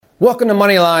Welcome to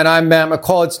Moneyline. I'm Matt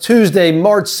McCall. It's Tuesday,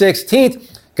 March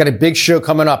 16th. Got a big show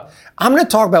coming up. I'm going to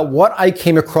talk about what I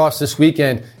came across this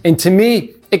weekend. And to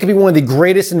me, it could be one of the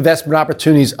greatest investment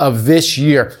opportunities of this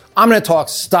year. I'm going to talk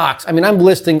stocks. I'm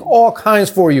listing all kinds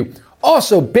for you.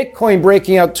 Also, Bitcoin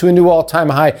breaking out to a new all-time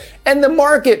high. And the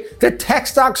market, the tech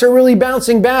stocks are really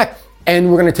bouncing back.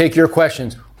 And we're going to take your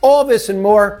questions. All this and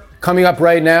more coming up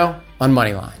right now on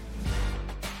Moneyline.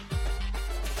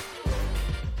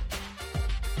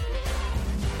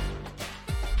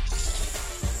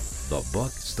 The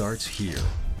buck starts here.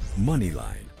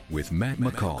 Moneyline with Matt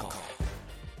McCall.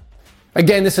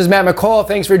 Again, this is Matt McCall.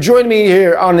 Thanks for joining me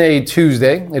here on a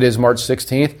Tuesday. It is March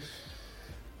 16th.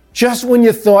 Just when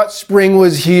you thought spring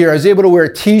was here, I was able to wear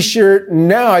a t-shirt.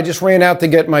 Now I just ran out to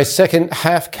get my second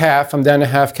half calf. I'm down to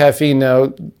half caffeine now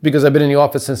because I've been in the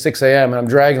office since 6 a.m. and I'm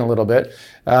dragging a little bit.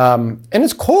 And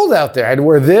it's cold out there. I had to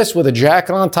wear this with a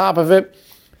jacket on top of it.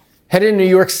 Headed to New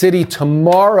York City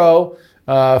tomorrow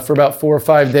for about 4 or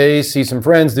 5 days, see some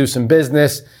friends, do some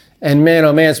business. And man,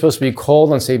 oh man, it's supposed to be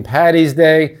cold on St. Patty's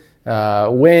Day.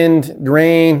 Wind,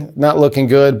 rain, not looking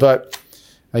good, but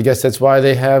I guess that's why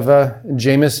they have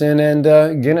Jameson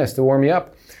and Guinness to warm you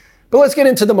up. But let's get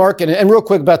into the market. And real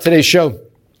quick about today's show,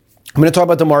 I'm going to talk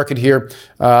about the market here.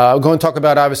 I'm going to talk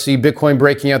about, obviously, Bitcoin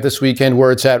breaking out this weekend,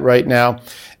 where it's at right now.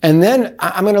 And then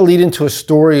I'm going to lead into a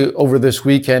story over this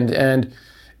weekend, and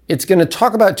it's going to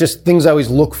talk about just things I always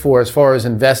look for as far as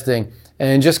investing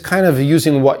and just kind of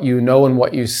using what you know and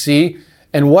what you see.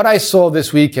 And what I saw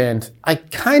this weekend, I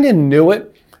kind of knew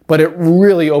it, but it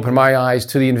really opened my eyes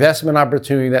to the investment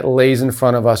opportunity that lays in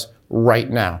front of us right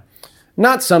now.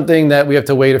 Not something that we have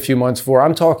to wait a few months for.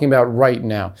 I'm talking about right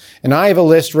now. And I have a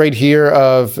list right here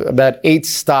of about 8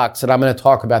 stocks that I'm going to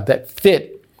talk about that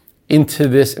fit into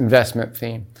this investment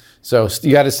theme. So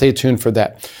you got to stay tuned for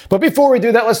that. But before we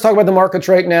do that, let's talk about the markets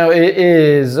right now. It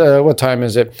is, what time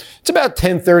is it? It's about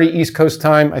 10:30 East Coast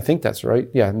time. I think that's right.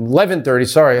 Yeah, 11:30.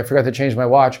 Sorry, I forgot to change my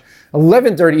watch.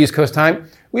 11:30 East Coast time.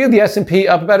 We have the S&P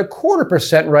up about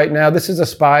 0.25% right now. This is a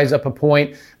SPY's up a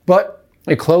point, but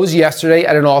it closed yesterday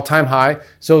at an all-time high.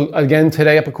 So again,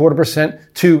 today up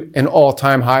 0.25% to an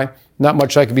all-time high. Not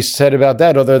much that can be said about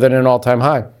that other than an all-time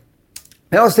high.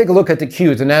 Now let's take a look at the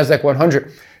Qs, the NASDAQ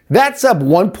 100. That's up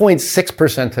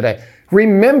 1.6% today.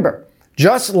 Remember,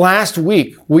 just last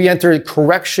week, we entered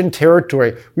correction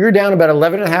territory. We were down about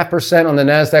 11.5% on the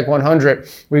NASDAQ 100.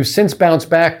 We've since bounced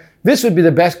back. This would be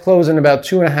the best close in about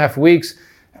 2.5 weeks.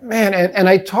 Man, and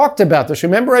I talked about this.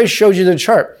 Remember, I showed you the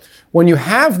chart. When you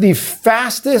have the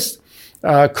fastest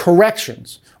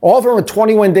corrections, all of them are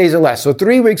 21 days or less, so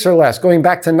 3 weeks or less, going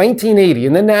back to 1980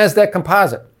 in the NASDAQ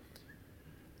composite,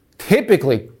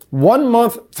 typically 1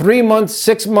 month, 3 months,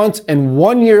 6 months, and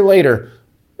 1 year later,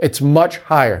 it's much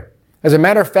higher. As a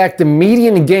matter of fact, the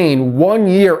median gain 1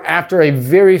 year after a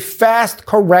very fast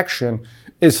correction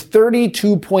is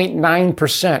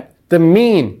 32.9%, the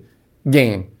mean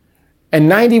gain.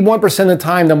 And 91% of the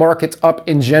time, the market's up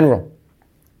in general.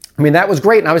 I mean, that was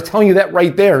great. And I was telling you that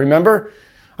right there, remember?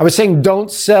 I was saying, don't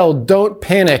sell, don't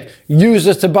panic, use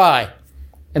this to buy.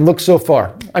 And look so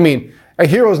far. I mean, a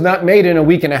hero's not made in a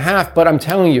week and a half, but I'm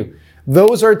telling you,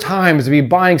 those are times to be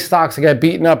buying stocks that got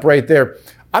beaten up right there.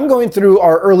 I'm going through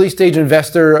our early stage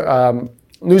investor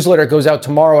newsletter. It goes out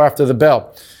tomorrow after the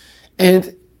bell.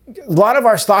 And a lot of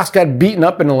our stocks got beaten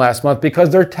up in the last month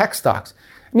because they're tech stocks.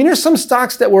 I mean, there's some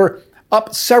stocks that were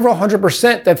up several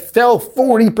 100% that fell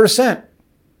 40%.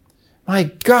 My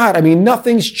God, I mean,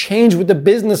 nothing's changed with the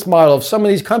business model of some of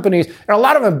these companies, and a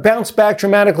lot of them bounced back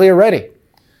dramatically already.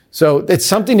 So it's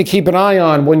something to keep an eye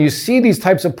on when you see these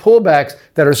types of pullbacks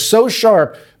that are so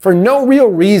sharp for no real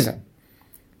reason.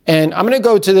 And I'm going to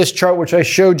go to this chart, which I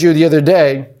showed you the other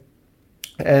day.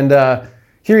 And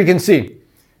here you can see,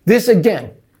 this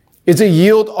again is a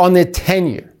yield on the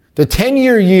 10-year. The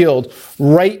 10-year yield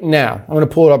right now, I'm going to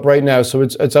pull it up right now so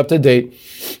it's up to date,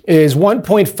 is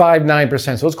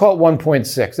 1.59%. So let's call it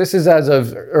 1.6. This is as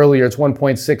of earlier, it's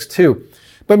 1.62.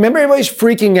 But remember, everybody's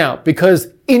freaking out because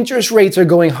interest rates are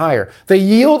going higher. The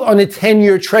yield on the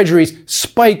 10-year treasuries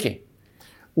spiking.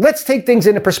 Let's take things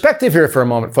into perspective here for a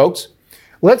moment, folks.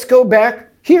 Let's go back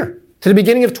here to the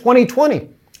beginning of 2020.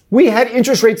 We had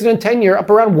interest rates in the 10-year up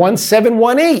around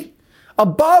 1.718,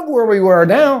 above where we were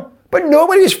now. But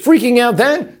nobody was freaking out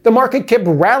then. The market kept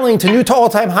rallying to new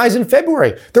all-time highs in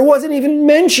February. There wasn't even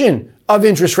mention of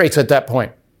interest rates at that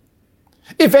point.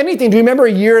 If anything, do you remember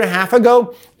a year and a half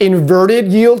ago,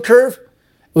 inverted yield curve? It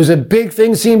was a big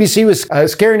thing. CNBC was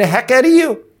scaring the heck out of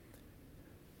you.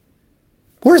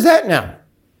 Where's that now?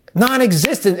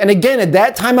 Non-existent. And again, at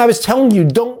that time, I was telling you,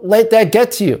 don't let that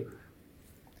get to you.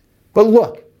 But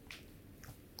look,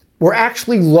 we're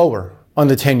actually lower on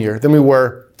the 10-year than we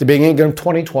were at the beginning of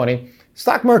 2020.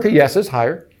 Stock market, yes, is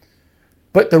higher.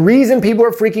 But the reason people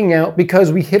are freaking out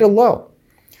because we hit a low.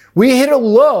 We hit a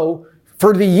low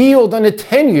for the yield on the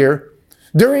 10-year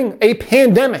during a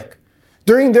pandemic,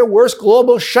 during the worst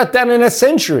global shutdown in a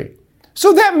century.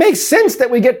 So that makes sense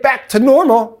that we get back to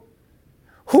normal.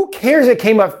 Who cares it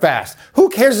came up fast? Who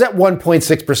cares at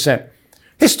 1.6%?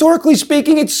 Historically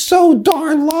speaking, it's so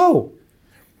darn low.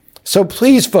 So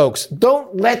please, folks,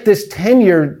 don't let this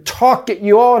 10-year talk get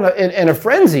you all in a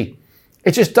frenzy.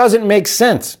 It just doesn't make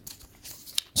sense.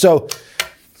 So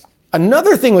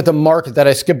another thing with the market that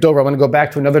I skipped over, I'm going to go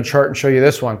back to another chart and show you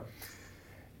this one.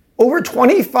 Over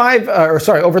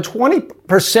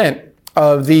 20%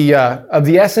 of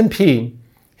the S&P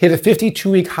hit a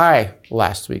 52-week high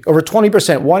last week. Over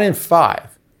 20%, 1 in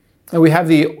 5. And we have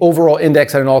the overall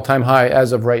index at an all-time high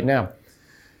as of right now.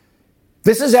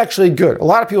 This is actually good. A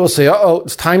lot of people say,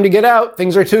 it's time to get out.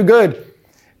 Things are too good.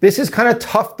 This is kind of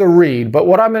tough to read, but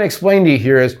what I'm going to explain to you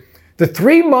here is the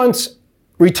 3 months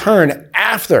return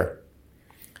after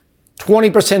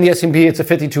 20% of the S&P hits a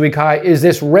 52-week high is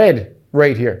this red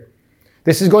right here.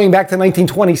 This is going back to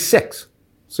 1926.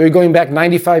 So you're going back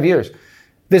 95 years.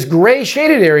 This gray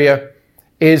shaded area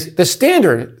is the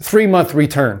standard 3-month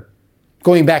return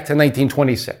going back to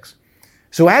 1926.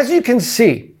 So as you can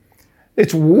see,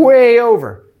 it's way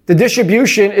over. The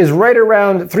distribution is right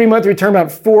around 3-month return, about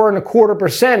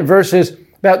 4.25% versus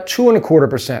about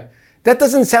 2.25%. That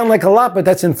doesn't sound like a lot, but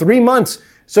that's in 3 months.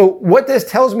 So what this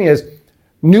tells me is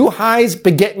new highs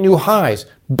beget new highs.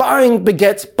 Buying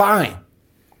begets buying.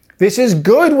 This is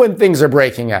good when things are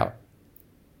breaking out.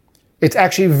 It's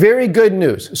actually very good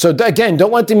news. So again,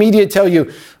 don't let the media tell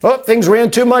you, things ran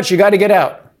too much, you got to get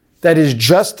out. That is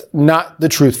just not the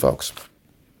truth, folks.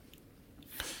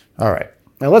 All right,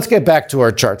 now let's get back to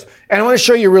our charts. And I want to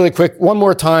show you really quick one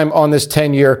more time on this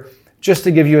 10-year, just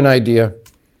to give you an idea.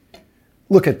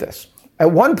 Look at this. At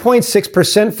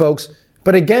 1.6%, folks,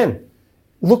 but again,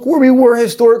 look where we were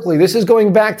historically. This is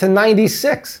going back to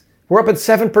 96. We're up at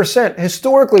 7%.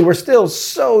 Historically, we're still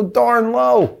so darn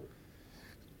low.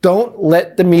 Don't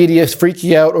let the media freak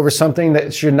you out over something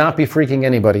that should not be freaking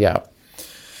anybody out.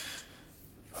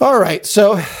 All right,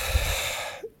 so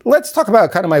let's talk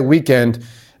about kind of my weekend.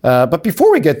 But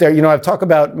before we get there, I've talked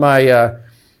about my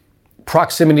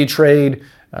proximity trade,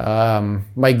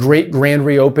 my great grand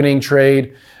reopening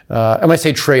trade. And when I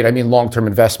say trade, I mean long-term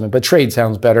investment, but trade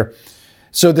sounds better.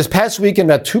 So this past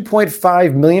weekend, about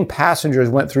 2.5 million passengers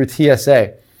went through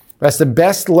TSA. That's the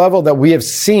best level that we have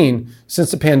seen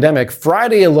since the pandemic.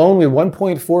 Friday alone, we had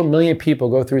 1.4 million people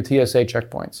go through TSA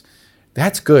checkpoints.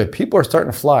 That's good. People are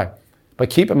starting to fly. But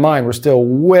keep in mind, we're still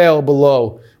well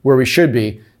below where we should be.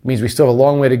 It means we still have a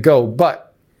long way to go.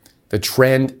 But the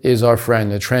trend is our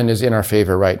friend. The trend is in our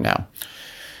favor right now.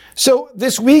 So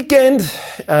this weekend,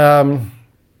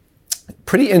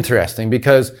 pretty interesting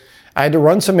because I had to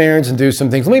run some errands and do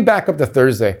some things. Let me back up to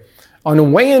Thursday. On the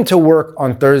way into work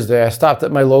on Thursday, I stopped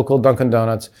at my local Dunkin'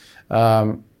 Donuts,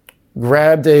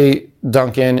 grabbed a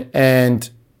Dunkin', and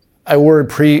I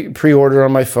ordered pre-order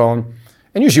on my phone,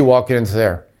 and usually walk into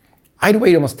there. I'd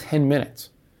wait almost 10 minutes.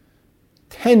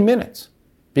 10 minutes.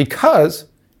 Because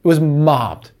it was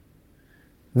mobbed.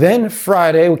 Then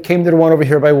Friday, we came to the one over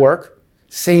here by work.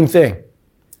 Same thing.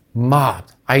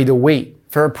 Mobbed. I had to wait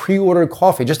for a pre-ordered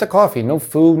coffee. Just a coffee. No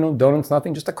food, no donuts,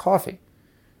 nothing. Just a coffee.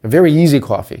 A very easy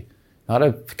coffee. Not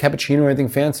a cappuccino or anything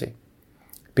fancy.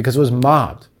 Because it was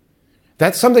mobbed.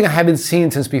 That's something I haven't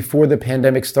seen since before the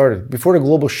pandemic started. Before the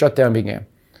global shutdown began.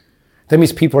 That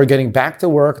means people are getting back to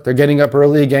work. They're getting up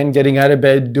early again, getting out of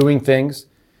bed, doing things.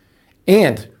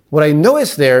 And what I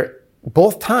noticed there,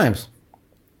 both times,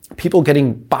 people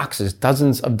getting boxes,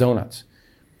 dozens of donuts.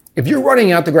 If you're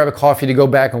running out to grab a coffee to go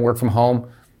back and work from home,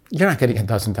 you're not getting a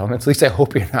dozen donuts. At least I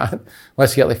hope you're not,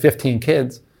 unless you got like 15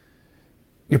 kids.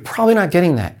 You're probably not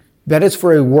getting that. That is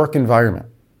for a work environment.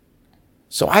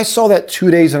 So I saw that 2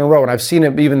 days in a row, and I've seen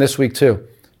it even this week too.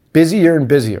 Busier and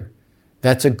busier.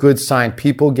 That's a good sign.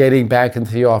 People getting back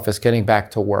into the office, getting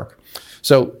back to work.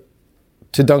 So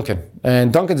to Dunkin'.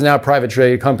 And Dunkin's now a private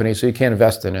traded company, so you can't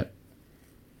invest in it.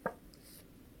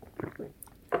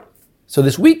 So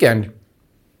this weekend,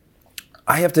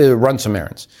 I have to run some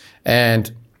errands.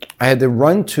 And I had to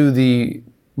run to the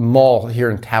mall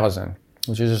here in Towson,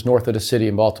 which is just north of the city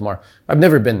in Baltimore. I've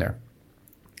never been there.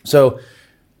 So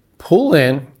pull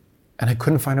in, and I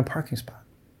couldn't find a parking spot.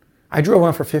 I drove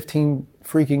on for 15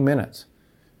 freaking minutes.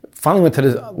 Finally went to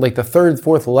the third,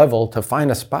 fourth level to find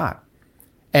a spot.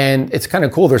 And it's kind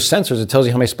of cool. There's sensors. It tells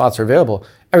you how many spots are available.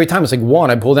 Every time it's like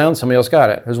one, I pull down, somebody else got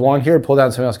it. There's one here, pull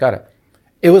down, somebody else got it.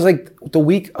 It was like the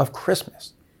week of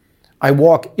Christmas. I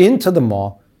walk into the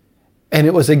mall, and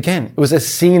it was a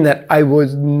scene that I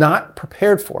was not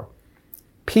prepared for.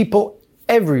 People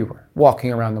everywhere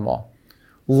walking around the mall.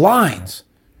 Lines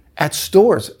at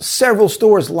stores, several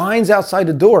stores, lines outside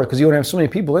the door because you don't have so many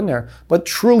people in there, but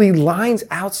truly lines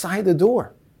outside the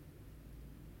door.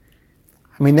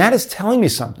 I mean, that is telling me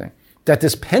something, that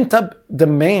this pent-up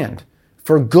demand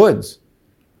for goods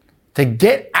to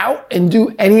get out and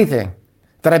do anything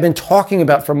that I've been talking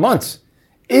about for months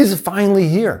is finally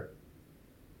here.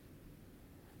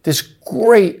 This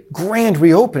great, grand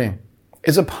reopening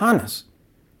is upon us.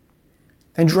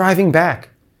 Then driving back,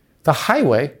 the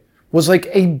highway was like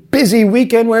a busy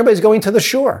weekend where everybody's going to the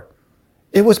shore.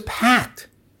 It was packed.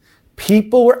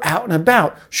 People were out and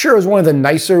about. Sure, it was one of the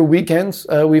nicer weekends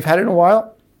we've had in a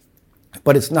while,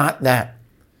 but it's not that.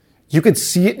 You could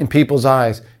see it in people's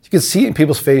eyes. You could see it in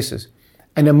people's faces.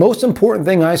 And the most important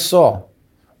thing I saw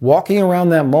walking around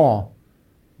that mall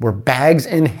were bags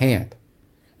in hand.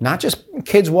 Not just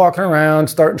kids walking around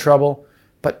starting trouble,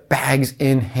 but bags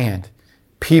in hand.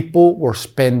 People were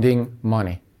spending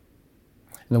money.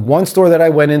 In the one store that I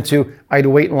went into, I had to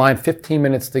wait in line 15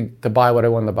 minutes to buy what I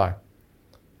wanted to buy.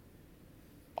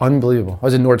 Unbelievable. I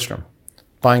was in Nordstrom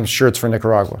buying shirts for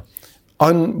Nicaragua.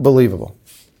 Unbelievable.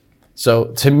 So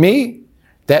to me,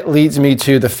 that leads me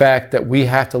to the fact that we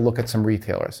have to look at some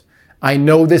retailers. I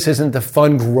know this isn't the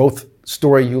fun growth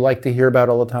story you like to hear about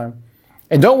all the time.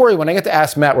 And don't worry, when I get to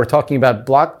Ask Matt, we're talking about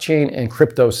blockchain and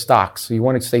crypto stocks. So you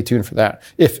want to stay tuned for that.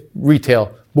 If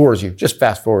retail bores you, just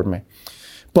fast forward me.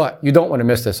 But you don't want to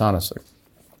miss this, honestly.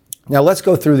 Now let's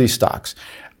go through these stocks.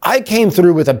 I came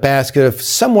through with a basket of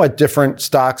somewhat different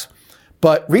stocks,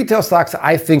 but retail stocks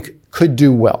I think could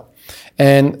do well.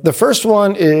 And the first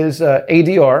one is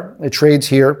ADR. It trades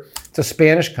here. It's a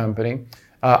Spanish company.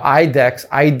 IDEX,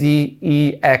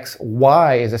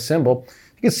 IDEXY is a symbol.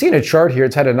 You can see in a chart here,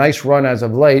 it's had a nice run as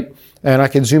of late, and I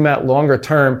can zoom out longer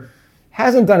term.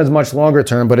 Hasn't done as much longer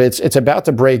term, but it's about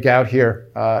to break out here.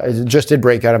 It just did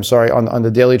break out, on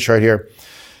the daily chart here.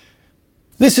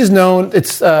 This is known,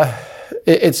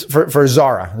 it's for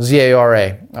Zara,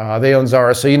 Z-A-R-A. They own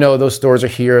Zara, so you know those stores are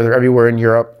here. They're everywhere in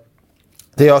Europe.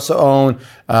 They also own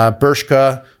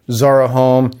Bershka, Zara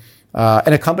Home,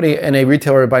 and a company and a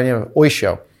retailer by the name of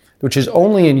Oysho, which is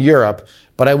only in Europe.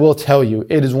 But I will tell you,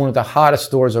 it is one of the hottest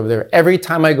stores over there. Every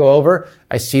time I go over,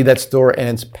 I see that store and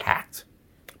it's packed.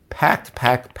 Packed.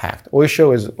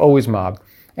 Oysho is always mobbed.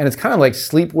 And it's kind of like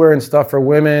sleepwear and stuff for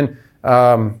women.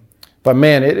 But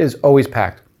man, it is always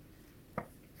packed.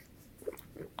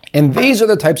 And these are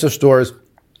the types of stores,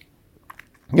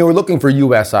 we're looking for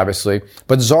US, obviously.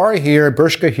 But Zara here,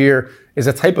 Bershka here is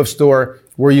a type of store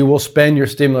where you will spend your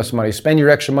stimulus money, spend your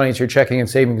extra money to your checking and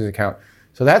savings account.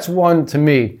 So that's one, to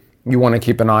me, you want to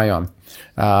keep an eye on.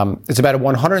 It's about a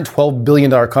 $112 billion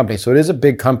company, so it is a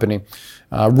big company.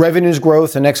 Revenues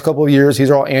growth the next couple of years, these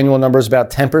are all annual numbers, about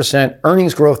 10%.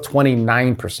 Earnings growth,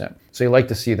 29%. So you like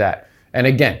to see that. And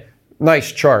again,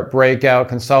 nice chart, breakout,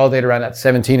 consolidate around that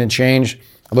 17 and change.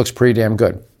 It looks pretty damn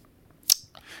good.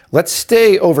 Let's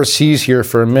stay overseas here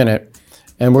for a minute,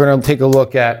 and we're going to take a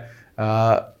look at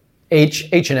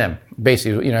H&M.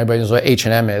 Basically, everybody knows what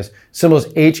H&M is. Symbol is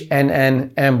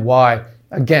HNNMY.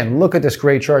 Again, look at this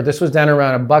great chart. This was down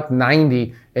around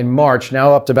 $1.90 in March,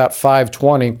 now up to about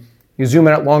 $5.20. You zoom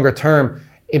out longer term,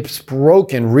 it's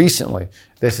broken recently.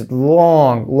 This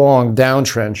long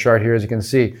downtrend chart here, as you can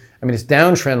see. This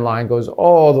downtrend line goes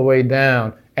all the way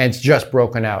down, and it's just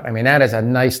broken out. That is a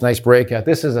nice breakout.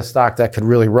 This is a stock that could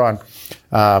really run.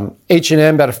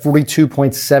 H&M, about a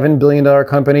 $42.7 billion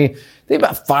company. They have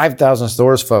about 5,000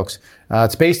 stores, folks.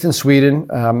 It's based in Sweden.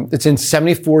 It's in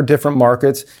 74 different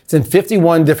markets. It's in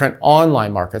 51 different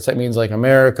online markets. That means like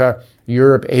America,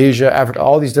 Europe, Asia, Africa,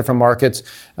 all these different markets.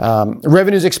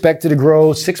 Revenue is expected to grow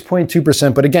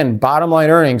 6.2%. But again, bottom line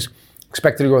earnings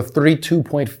expected to grow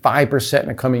 32.5% in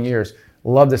the coming years.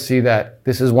 Love to see that.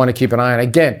 This is one to keep an eye on.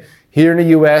 Again, here in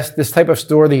the U.S., this type of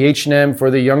store, the H&M, for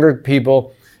the younger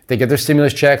people, they get their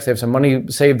stimulus checks, they have some money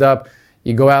saved up.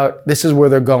 You go out, this is where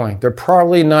they're going. They're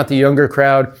probably not the younger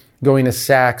crowd going to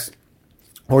Saks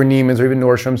or Neiman's or even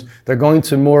Nordstrom's. They're going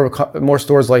to more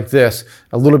stores like this,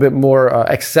 a little bit more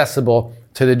accessible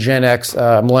to the Gen X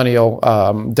millennial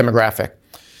demographic.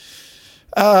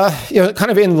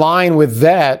 Kind of in line with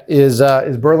that is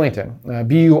Burlington,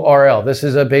 B-U-R-L. This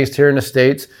is based here in the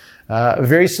States. A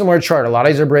very similar chart. A lot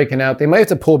of these are breaking out. They might have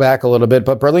to pull back a little bit,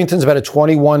 but Burlington's about a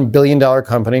 $21 billion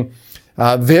company.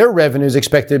 Their revenue is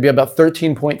expected to be about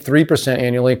 13.3%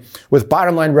 annually, with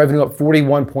bottom line revenue up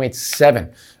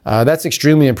 41.7%. That's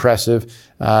extremely impressive.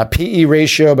 PE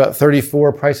ratio about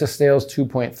 34, price of sales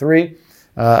 2.3.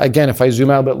 Again, if I zoom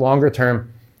out a bit longer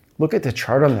term, Look at the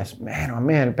chart on this. Man, oh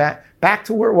man, back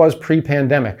to where it was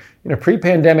pre-pandemic.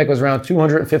 Pre-pandemic was around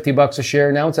 $250 a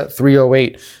share. Now it's at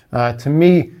 308. To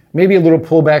me, maybe a little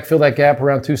pullback, fill that gap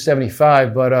around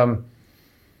 275. But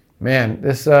man,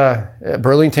 this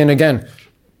Burlington, again,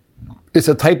 it's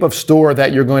a type of store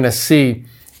that you're going to see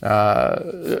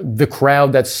the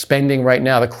crowd that's spending right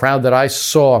now, the crowd that I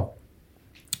saw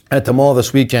at the mall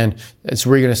this weekend. It's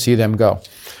where you're going to see them go.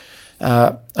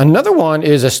 Another one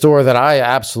is a store that I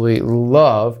absolutely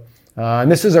love,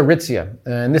 and this is Aritzia.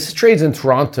 And this trades in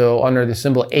Toronto under the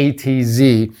symbol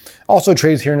ATZ. Also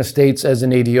trades here in the States as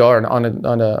an ADR and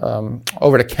on a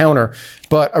over the counter.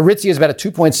 But Aritzia is about a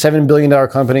 $2.7 billion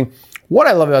company. What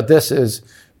I love about this is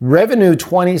revenue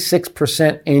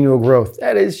 26% annual growth.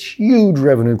 That is huge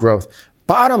revenue growth.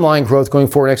 Bottom line growth going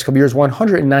forward next couple years,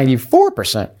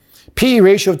 194%. PE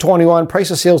ratio of 21, price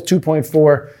of sales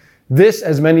 2.4. This,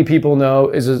 as many people know,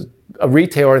 is a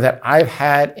retailer that I've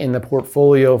had in the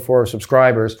portfolio for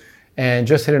subscribers and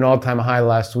just hit an all-time high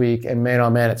last week. And man, oh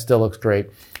man, it still looks great.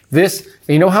 This,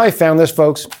 you know how I found this,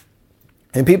 folks?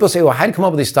 And people say, well, how'd you come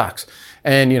up with these stocks?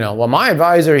 And, well, my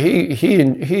advisor, he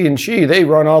and she, they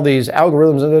run all these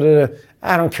algorithms.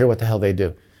 I don't care what the hell they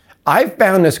do. I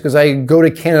found this because I go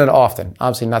to Canada often.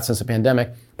 Obviously not since the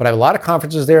pandemic, but I have a lot of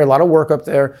conferences there, a lot of work up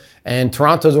there. And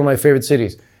Toronto is one of my favorite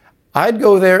cities. I'd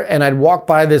go there and I'd walk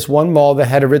by this one mall that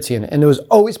had Aritzia in it, and it was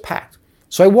always packed.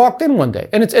 So I walked in one day,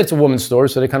 and it's a woman's store,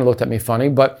 so they kind of looked at me funny,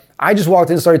 but I just walked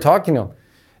in and started talking to them.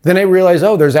 Then I realized,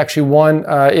 there's actually one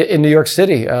in New York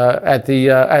City at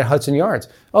Hudson Yards.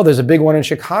 Oh, there's a big one in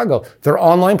Chicago. Their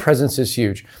online presence is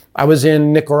huge. I was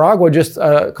in Nicaragua just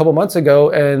a couple months ago,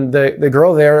 and the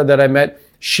girl there that I met,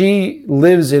 she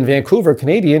lives in Vancouver,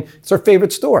 Canadian. It's her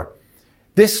favorite store.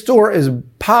 This store is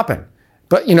popping.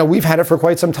 But, we've had it for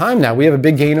quite some time now. We have a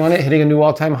big gain on it, hitting a new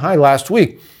all-time high last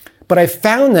week. But I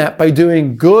found that by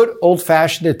doing good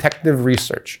old-fashioned detective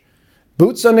research.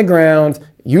 Boots on the ground,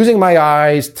 using my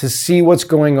eyes to see what's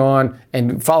going on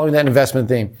and following that investment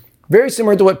theme. Very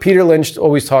similar to what Peter Lynch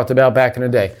always talked about back in the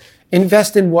day.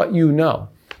 Invest in what you know.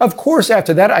 Of course,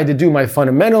 after that, I had to do my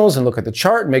fundamentals and look at the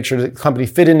chart and make sure the company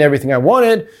fit in everything I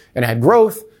wanted and had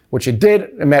growth, which it did,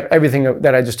 and met everything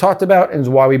that I just talked about, and is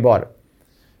why we bought it.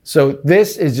 So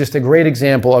this is just a great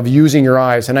example of using your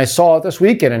eyes. And I saw it this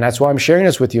weekend, and that's why I'm sharing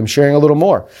this with you. I'm sharing a little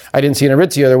more. I didn't see an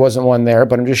Aritzia, there wasn't one there,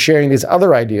 but I'm just sharing these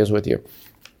other ideas with you.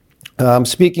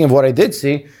 Speaking of what I did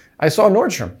see, I saw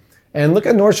Nordstrom. And look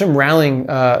at Nordstrom rallying,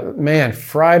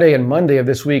 Friday and Monday of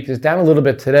this week. It's down a little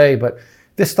bit today, but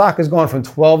this stock has gone from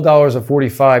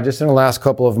 $12.45 just in the last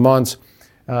couple of months.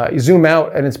 You zoom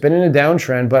out, and it's been in a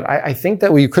downtrend, but I think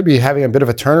that we could be having a bit of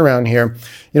a turnaround here.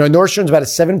 Nordstrom's about a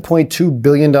 $7.2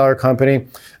 billion company.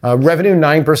 Revenue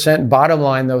 9%. Bottom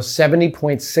line, though,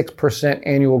 70.6%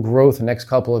 annual growth in the next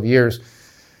couple of years.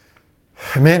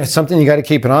 Man, it's something you got to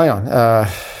keep an eye on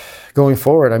going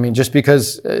forward. I mean, just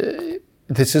because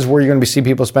this is where you're going to see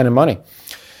people spending money.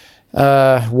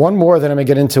 One more, then I'm going to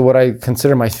get into what I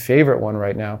consider my favorite one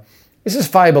right now. This is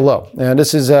Five Below. And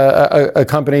this is a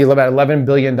company about $11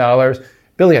 billion.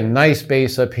 Really a nice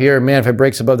base up here. Man, if it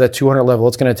breaks above that 200 level,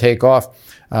 it's going to take off.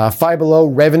 Five Below,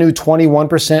 revenue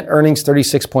 21%, earnings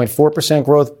 36.4%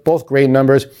 growth. Both great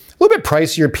numbers. A little bit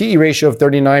pricier, PE ratio of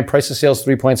 39, price of sales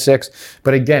 3.6.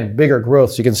 But again, bigger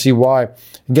growth, so you can see why.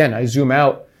 Again, I zoom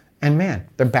out, and man,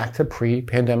 they're back to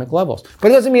pre-pandemic levels. But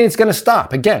it doesn't mean it's going to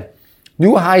stop. Again,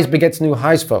 new highs begets new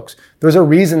highs, folks. There's a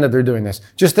reason that they're doing this.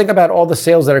 Just think about all the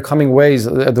sales that are coming ways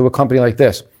to a company like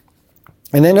this.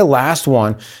 And then the last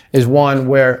one is one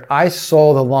where I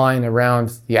saw the line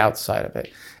around the outside of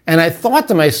it. And I thought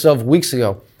to myself weeks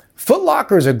ago, Foot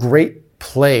Locker is a great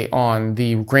play on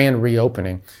the grand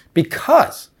reopening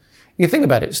because you think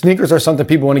about it. Sneakers are something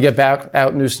people want to get back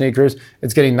out, new sneakers.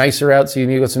 It's getting nicer out, so you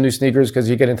need to get some new sneakers because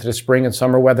you get into the spring and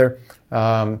summer weather.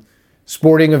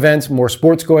 Sporting events, more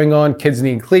sports going on. Kids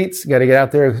need cleats. You got to get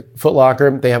out there. Foot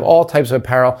Locker. They have all types of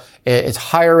apparel. It's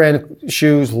higher end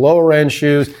shoes, lower end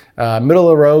shoes, middle of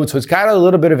the road. So it's got a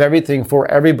little bit of everything for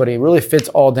everybody. It really fits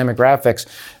all demographics.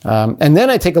 And then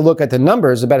I take a look at the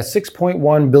numbers. About a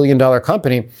 $6.1 billion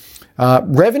company.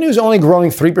 Revenue is only growing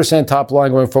 3% top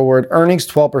line going forward. Earnings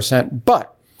 12%.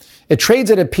 But it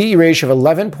trades at a PE ratio of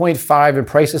 11.5 and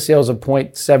price of sales of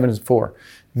 0.74.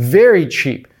 Very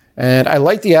cheap. And I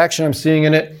like the action I'm seeing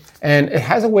in it, and it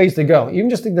has a ways to go. Even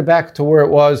just think back to where it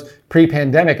was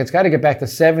pre-pandemic, it's got to get back to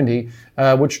 70,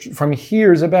 which from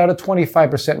here is about a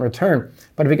 25% return.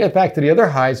 But if it gets back to the other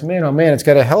highs, man, oh man, it's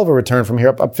got a hell of a return from here,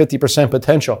 up 50%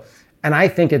 potential. And I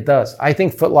think it does. I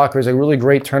think Foot Locker is a really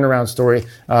great turnaround story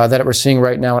that we're seeing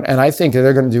right now. And I think that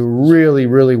they're going to do really,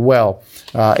 really well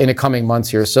in the coming months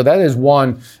here. So that is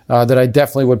one that I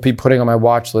definitely would be putting on my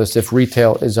watch list if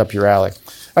retail is up your alley.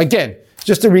 Again,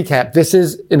 just to recap, this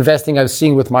is investing I've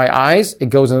seen with my eyes. It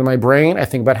goes into my brain. I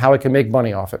think about how I can make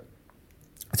money off it.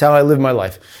 That's how I live my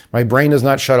life. My brain does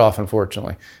not shut off,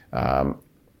 unfortunately.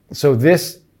 So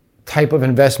this type of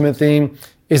investment theme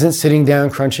isn't sitting down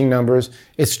crunching numbers.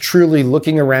 It's truly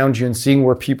looking around you and seeing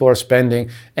where people are spending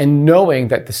and knowing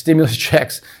that the stimulus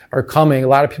checks are coming. A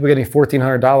lot of people getting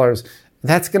 $1,400.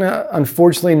 That's going to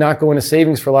unfortunately not go into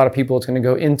savings for a lot of people. It's going to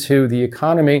go into the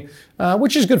economy,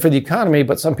 which is good for the economy,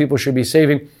 but some people should be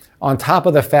saving. On top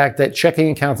of the fact that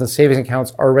checking accounts and savings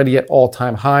accounts are already at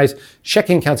all-time highs.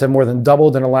 Checking accounts have more than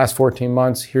doubled in the last 14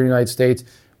 months here in the United States.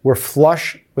 We're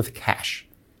flush with cash,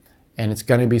 and it's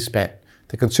going to be spent.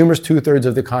 The consumer's 2/3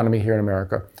 of the economy here in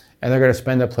America, and they're going to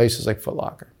spend at places like Foot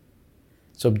Locker.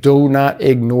 So do not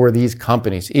ignore these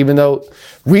companies. Even though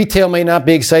retail may not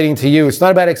be exciting to you, it's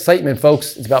not about excitement,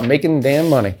 folks. It's about making damn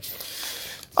money.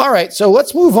 All right, so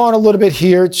let's move on a little bit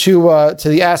here to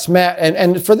the Ask Matt.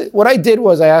 And for what I did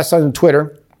was I asked on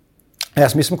Twitter,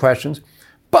 asked me some questions,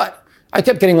 but I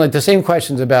kept getting like the same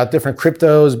questions about different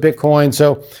cryptos, Bitcoin.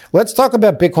 So let's talk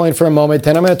about Bitcoin for a moment.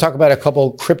 Then I'm going to talk about a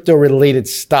couple crypto-related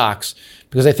stocks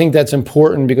because I think that's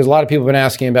important because a lot of people have been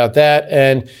asking about that.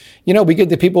 And, you know, we give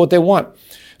the people what they want.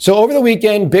 So over the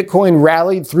weekend, Bitcoin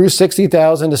rallied through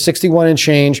 60,000 to 61 and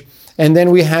change. And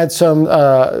then we had some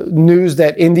news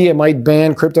that India might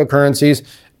ban cryptocurrencies.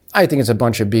 I think it's a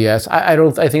bunch of BS. I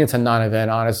think it's a non-event,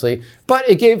 honestly. But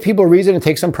it gave people a reason to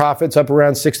take some profits up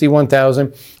around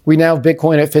 61,000. We now have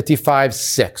Bitcoin at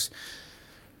 55.6.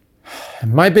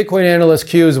 My Bitcoin analyst,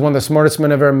 Q, is one of the smartest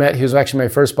men I've ever met. He was actually my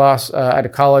first boss at a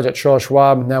college at Charles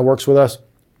Schwab, now works with us.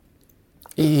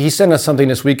 He sent us something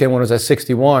this weekend when it was at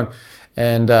 61.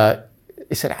 And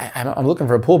he said, I'm looking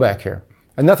for a pullback here.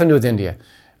 And nothing to do with India.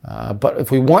 But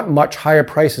if we want much higher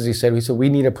prices, he said, we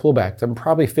need a pullback. Then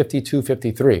probably 52,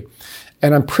 53.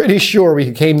 And I'm pretty sure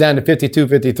we came down to 52,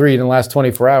 53 in the last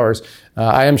 24 hours.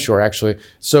 I am sure, actually.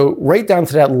 So right down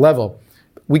to that level,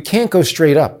 we can't go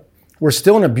straight up. We're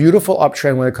still in a beautiful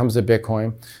uptrend when it comes to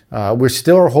Bitcoin. We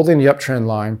still are holding the uptrend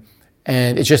line.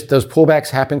 And it's just those pullbacks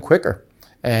happen quicker.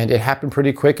 And it happened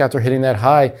pretty quick after hitting that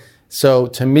high. So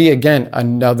to me, again,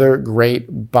 another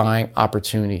great buying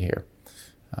opportunity here.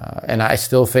 And I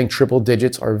still think triple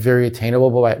digits are very attainable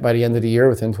by the end of the year,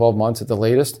 within 12 months at the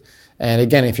latest. And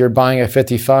again, if you're buying at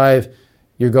 55,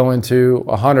 you're going to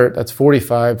 100, that's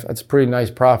 45. That's a pretty nice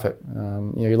profit.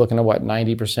 You're looking at what,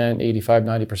 90%, 85,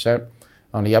 90%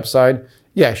 on the upside.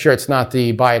 Yeah, sure, it's not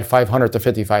the buy at 500 to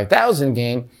 55,000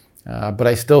 gain, but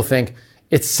I still think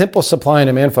it's simple supply and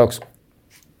demand, folks.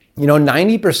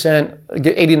 90%,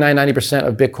 89, 90%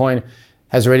 of Bitcoin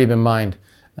has already been mined.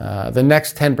 The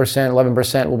next 10%,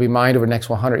 11% will be mined over the next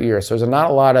 100 years. So there's not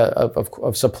a lot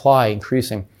of supply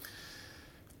increasing.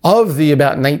 Of the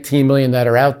about 19 million that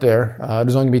are out there,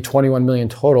 there's only going to be 21 million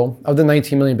total. Of the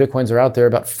 19 million Bitcoins that are out there,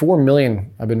 about 4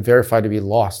 million have been verified to be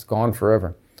lost, gone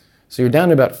forever. So you're down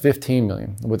to about 15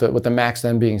 million, with the max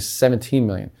then being 17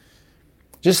 million.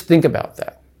 Just think about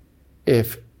that.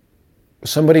 If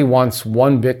somebody wants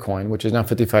one Bitcoin, which is now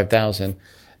 55,000,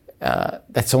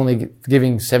 that's only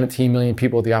giving 17 million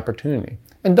people the opportunity.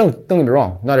 And don't get me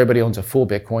wrong, not everybody owns a full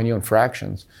Bitcoin, you own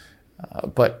fractions.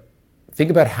 But think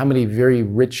about how many very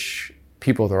rich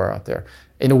people there are out there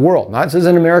in the world. Not this is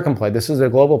an American play, this is a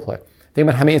global play. Think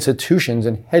about how many institutions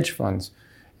and hedge funds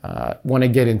want to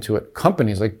get into it.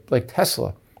 Companies like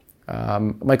Tesla,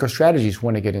 MicroStrategies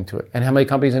want to get into it. And how many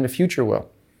companies in the future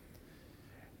will.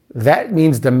 That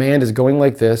means demand is going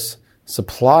like this,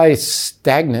 supply is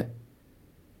stagnant.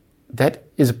 That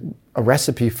is a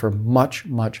recipe for much,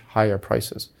 much higher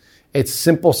prices. It's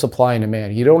simple supply and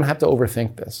demand. You don't have to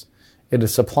overthink this. It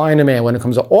is supply and demand. When it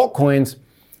comes to altcoins,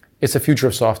 it's the future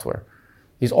of software.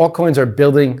 These altcoins are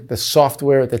building the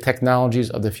software, the technologies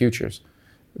of the futures.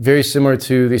 Very similar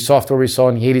to the software we saw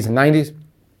in the 80s and 90s.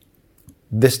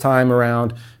 This time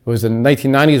around, it was the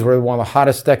 1990s were one of the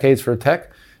hottest decades for tech.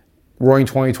 Roaring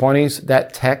 2020s,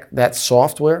 that tech, that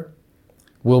software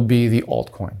will be the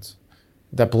altcoins.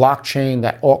 That blockchain,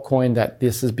 that altcoin that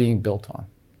this is being built on.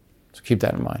 So keep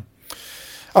that in mind.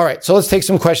 All right, so let's take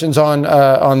some questions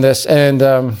on this. And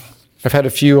I've had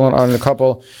a few on a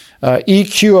couple.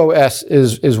 EQOS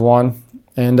is one.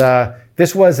 And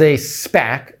this was a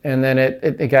SPAC, and then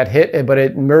it got hit, but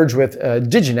it merged with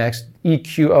Diginex,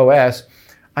 EQOS.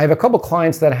 I have a couple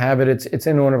clients that have it. It's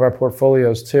in one of our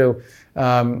portfolios too.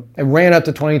 It ran up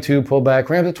to 22, pulled back,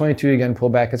 ran up to 22 again,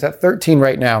 pulled back. It's at 13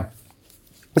 right now.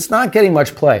 It's not getting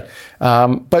much play,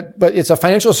 but it's a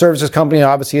financial services company.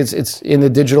 Obviously, it's in the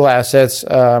digital assets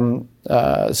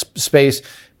space,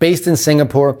 based in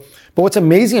Singapore. But what's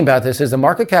amazing about this is the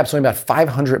market cap's only about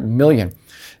 500 million.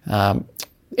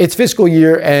 Its fiscal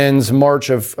year ends March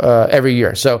of every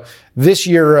year. So this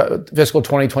year, fiscal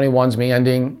 2021 is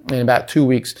ending in about 2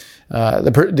 weeks.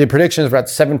 The prediction is about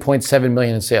 7.7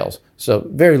 million in sales. So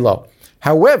very low.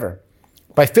 However,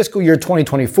 by fiscal year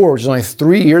 2024, which is only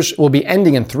 3 years, will be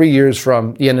ending in 3 years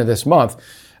from the end of this month,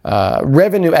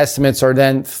 revenue estimates are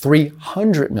then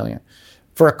 300 million.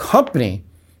 For a company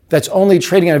that's only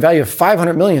trading at a value of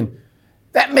 500 million,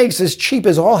 that makes this cheap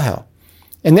as all hell.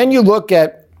 And then you look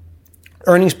at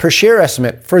earnings per share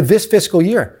estimate for this fiscal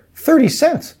year, 30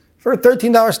 cents for a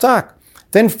 $13 stock,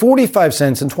 then 45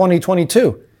 cents in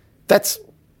 2022. That's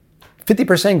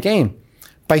 50% gain.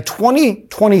 By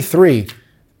 2023,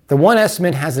 the one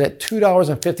estimate has it at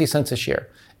 $2.50 a share.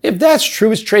 If that's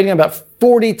true, it's trading about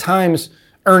 40 times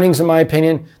earnings, in my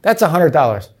opinion. That's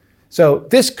 $100. So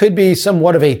this could be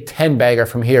somewhat of a 10-bagger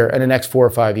from here in the next 4 or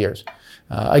 5 years.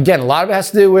 Again, a lot of it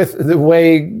has to do with the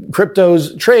way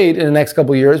cryptos trade in the next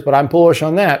couple of years, but I'm bullish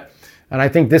on that. And I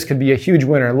think this could be a huge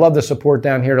winner. I love the support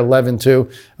down here at 11 too.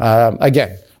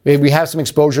 Again, we have some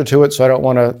exposure to it, so I don't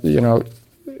want to,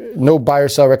 no buy or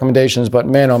sell recommendations, but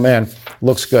man, oh man,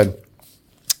 looks good.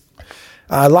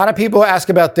 A lot of people ask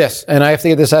about this, and I have to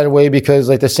get this out of the way because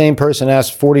the same person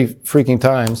asked 40 freaking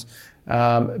times.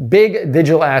 Big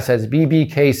digital assets,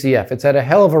 BBKCF. It's had a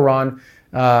hell of a run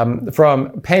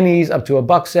from pennies up to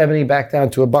 $1.70, back down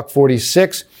to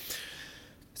 $1.46.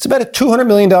 It's about a $200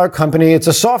 million company. It's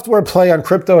a software play on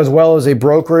crypto as well as a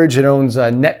brokerage. It owns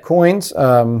Netcoins,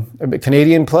 a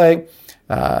Canadian play.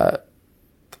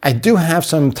 I do have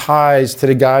some ties to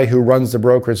the guy who runs the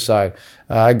brokerage side.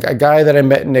 A guy that I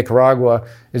met in Nicaragua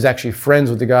is actually friends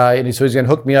with the guy, and so he's going to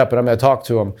hook me up, and I'm going to talk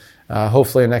to him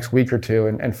hopefully in the next week or two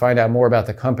and find out more about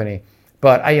the company.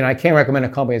 But I can't recommend a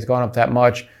company that's gone up that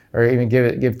much or even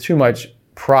give too much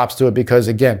props to it because,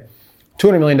 again,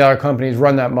 $200 million companies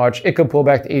run that much. It could pull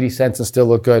back to 80 cents and still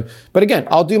look good. But again,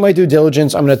 I'll do my due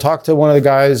diligence. I'm going to talk to one of the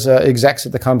guys, execs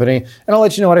at the company, and I'll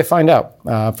let you know what I find out.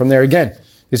 From there, again,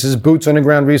 this is boots on the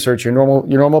ground research. Your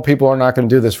normal people are not going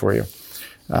to do this for you.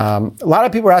 A lot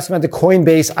of people are asking about the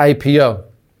Coinbase IPO.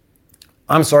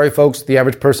 I'm sorry, folks. The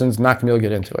average person's not going to be able to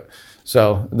get into it.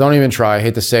 So don't even try. I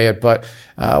hate to say it. But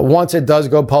once it does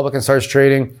go public and starts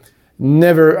trading,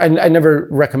 I never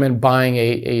recommend buying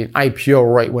a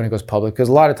IPO right when it goes public because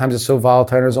a lot of times it's so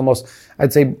volatile. There's almost,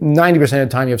 I'd say 90% of the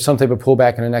time you have some type of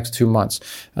pullback in the next 2 months.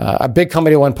 A big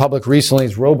company that went public recently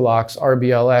is Roblox,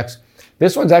 RBLX.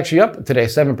 This one's actually up today,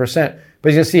 7%. But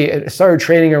as you can see, it started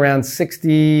trading around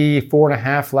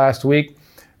 64.5 last week.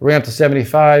 Ran up to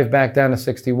 75, back down to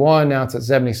 61. Now it's at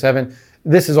 77.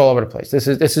 This is all over the place. This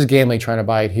is Gambling trying to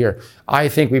buy it here. I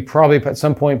think we probably at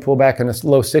some point pull back in the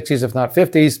low 60s, if not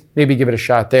 50s. Maybe give it a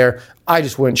shot there. I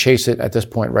just wouldn't chase it at this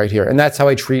point right here. And that's how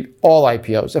I treat all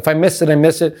IPOs. If I miss it, I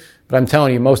miss it. But I'm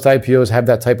telling you, most IPOs have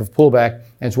that type of pullback,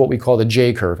 and it's what we call the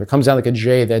J curve. It comes down like a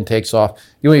J, then takes off.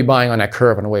 You'll be buying on that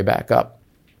curve on the way back up.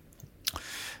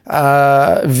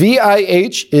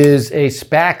 VIH is a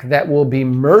SPAC that will be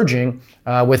merging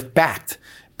with Bakkt,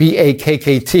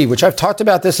 BAKKT, which I've talked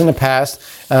about this in the past.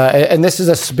 And this is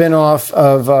a spinoff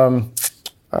of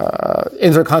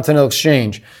Intercontinental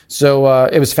Exchange. So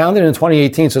it was founded in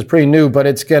 2018, so it's pretty new, but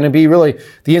it's going to be really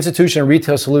the institutional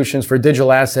retail solutions for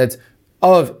digital assets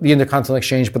of the Intercontinental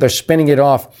Exchange, but they're spinning it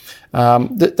off.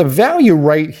 The value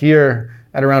right here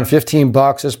at around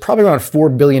 $15 is probably around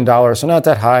 $4 billion, so not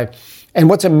that high. And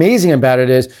what's amazing about it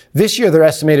is this year their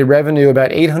estimated revenue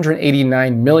about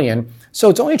 $889 million. So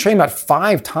it's only trading about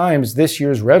 5 times this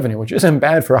year's revenue, which isn't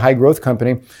bad for a high growth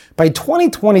company. By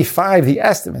 2025, the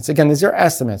estimates, again, these are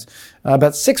estimates,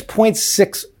 about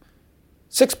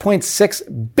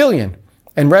 6.6 billion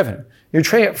in revenue. You're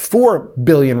trading at 4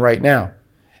 billion right now.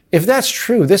 If that's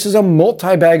true, this is a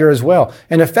multi-bagger as well.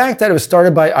 And the fact that it was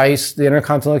started by ICE, the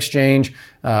Intercontinental Exchange,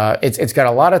 it's got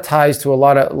a lot of ties to a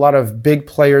lot of big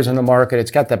players in the market.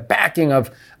 It's got the backing of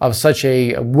such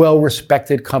a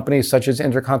well-respected company such as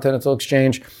Intercontinental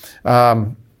Exchange.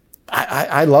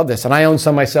 I love this, and I own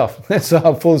some myself.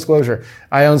 So full disclosure,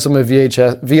 I own some of VIH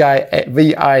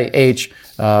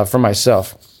for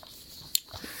myself.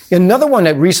 Another one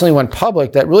that recently went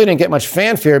public that really didn't get much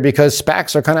fanfare because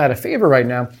SPACs are kind of out of favor right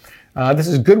now. This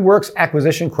is GoodWorks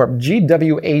Acquisition Corp,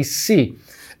 GWAC.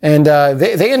 And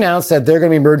they announced that they're going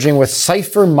to be merging with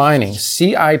Cipher Mining,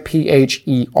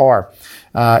 CIPHER.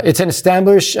 It's an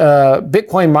established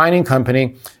Bitcoin mining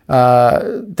company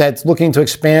that's looking to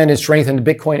expand and strengthen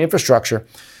the Bitcoin infrastructure.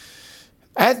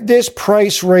 At this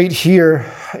price right here,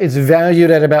 it's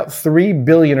valued at about $3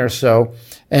 billion or so.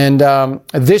 And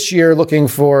this year, looking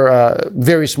for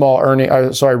very small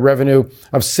revenue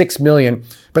of $6 million.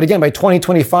 But again, by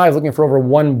 2025, looking for over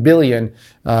 $1 billion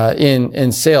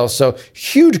in sales. So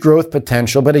huge growth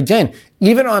potential. But again,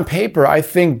 even on paper, I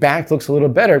think Bakkt looks a little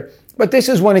better. But this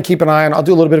is one to keep an eye on. I'll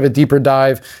do a little bit of a deeper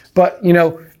dive. But,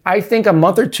 I think a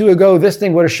month or two ago, this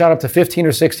thing would have shot up to 15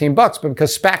 or 16 bucks. But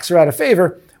because SPACs are out of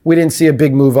favor, we didn't see a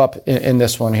big move up in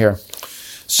this one here.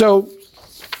 So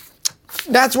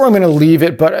that's where I'm going to leave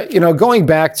it. But, going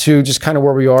back to just kind of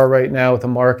where we are right now with the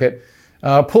market,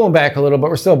 pulling back a little, but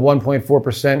we're still up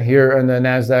 1.4% here on the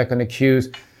NASDAQ and the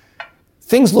Qs.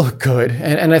 Things look good.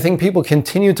 And I think people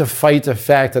continue to fight the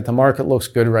fact that the market looks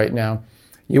good right now.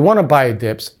 You want to buy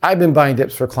dips. I've been buying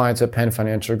dips for clients at Penn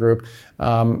Financial Group.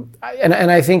 And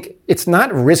I think it's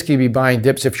not risky to be buying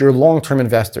dips if you're long-term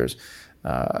investors.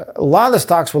 A lot of the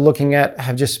stocks we're looking at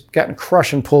have just gotten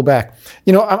crushed and pulled back.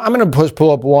 I'm going to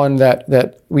pull up one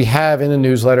that we have in the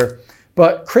newsletter,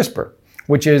 but CRISPR,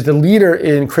 which is the leader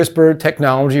in CRISPR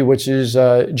technology, which is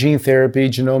gene therapy,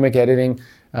 genomic editing,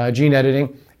 gene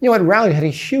editing. It rallied, had a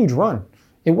huge run.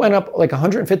 It went up like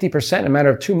 150% in a matter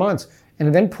of 2 months, and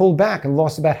it then pulled back and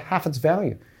lost about half its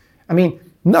value. I mean,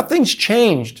 nothing's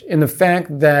changed in the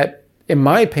fact that, in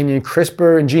my opinion,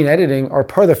 CRISPR and gene editing are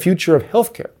part of the future of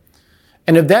healthcare.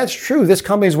 And if that's true, this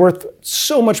company is worth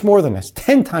so much more than this,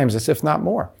 10 times this, if not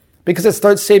more, because it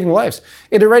starts saving lives.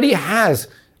 It already has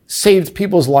saved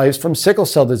people's lives from sickle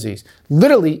cell disease,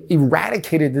 literally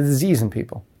eradicated the disease in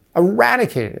people,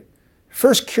 eradicated it.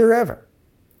 First cure ever.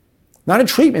 Not a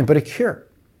treatment, but a cure.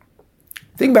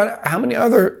 Think about how many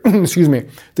other,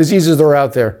 diseases there are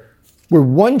out there where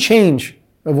one change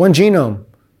of one genome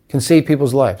can save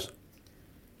people's lives.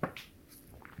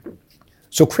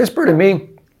 So CRISPR to me, I'm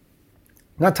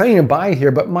not telling you to buy it here,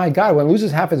 but my God, when it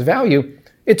loses half its value,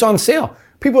 it's on sale.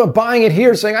 People are buying it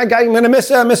here saying, I'm going to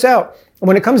miss out. And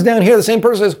when it comes down here, the same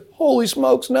person says, holy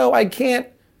smokes, no, I can't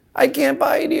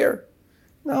buy it here.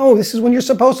 No, this is when you're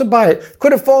supposed to buy it.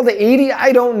 Could it fall to 80?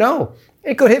 I don't know.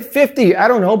 It could hit 50. I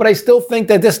don't know, but I still think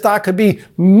that this stock could be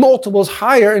multiples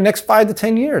higher in the next 5 to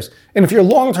 10 years. And if you're a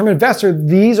long-term investor,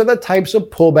 these are the types of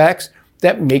pullbacks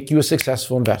that make you a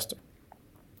successful investor.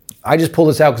 I just pulled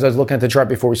this out because I was looking at the chart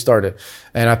before we started,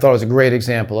 and I thought it was a great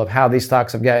example of how these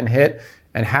stocks have gotten hit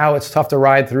and how it's tough to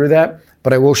ride through that.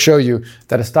 But I will show you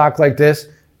that a stock like this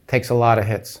takes a lot of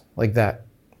hits like that.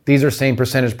 These are same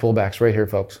percentage pullbacks right here,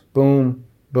 folks. Boom,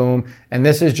 boom. And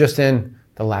this is just in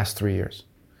the last 3 years.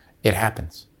 It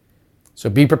happens.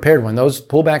 So be prepared when those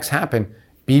pullbacks happen.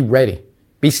 Be ready.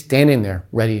 Be standing there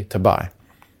ready to buy.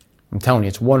 I'm telling you,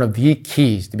 it's one of the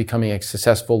keys to becoming a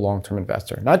successful long-term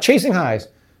investor. Not chasing highs,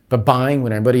 but buying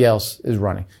when everybody else is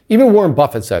running. Even Warren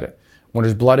Buffett said it. When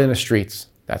there's blood in the streets,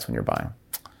 that's when you're buying.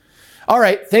 All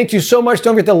right. Thank you so much.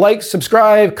 Don't forget to like,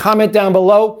 subscribe, comment down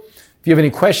below. If you have any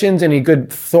questions, any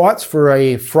good thoughts for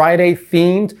a Friday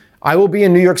themed, I will be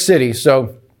in New York City.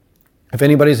 So if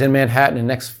anybody's in Manhattan in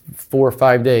the next 4 or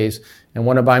 5 days and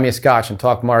want to buy me a scotch and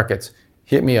talk markets,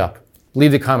 hit me up.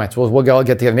 Leave the comments. We'll all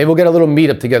get together. Maybe we'll get a little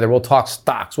meetup together. We'll talk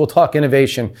stocks. We'll talk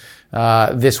innovation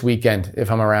this weekend if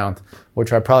I'm around,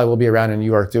 which I probably will be around in New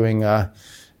York doing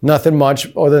nothing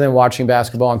much other than watching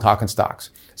basketball and talking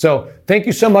stocks. So thank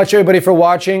you so much, everybody, for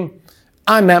watching.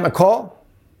 I'm Matt McCall,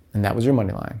 and that was your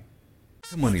Money Line.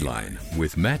 The Money Line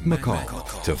with Matt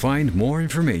McCall. To find more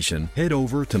information, head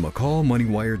over to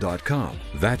McCallMoneyWire.com.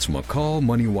 That's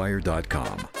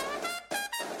McCallMoneyWire.com.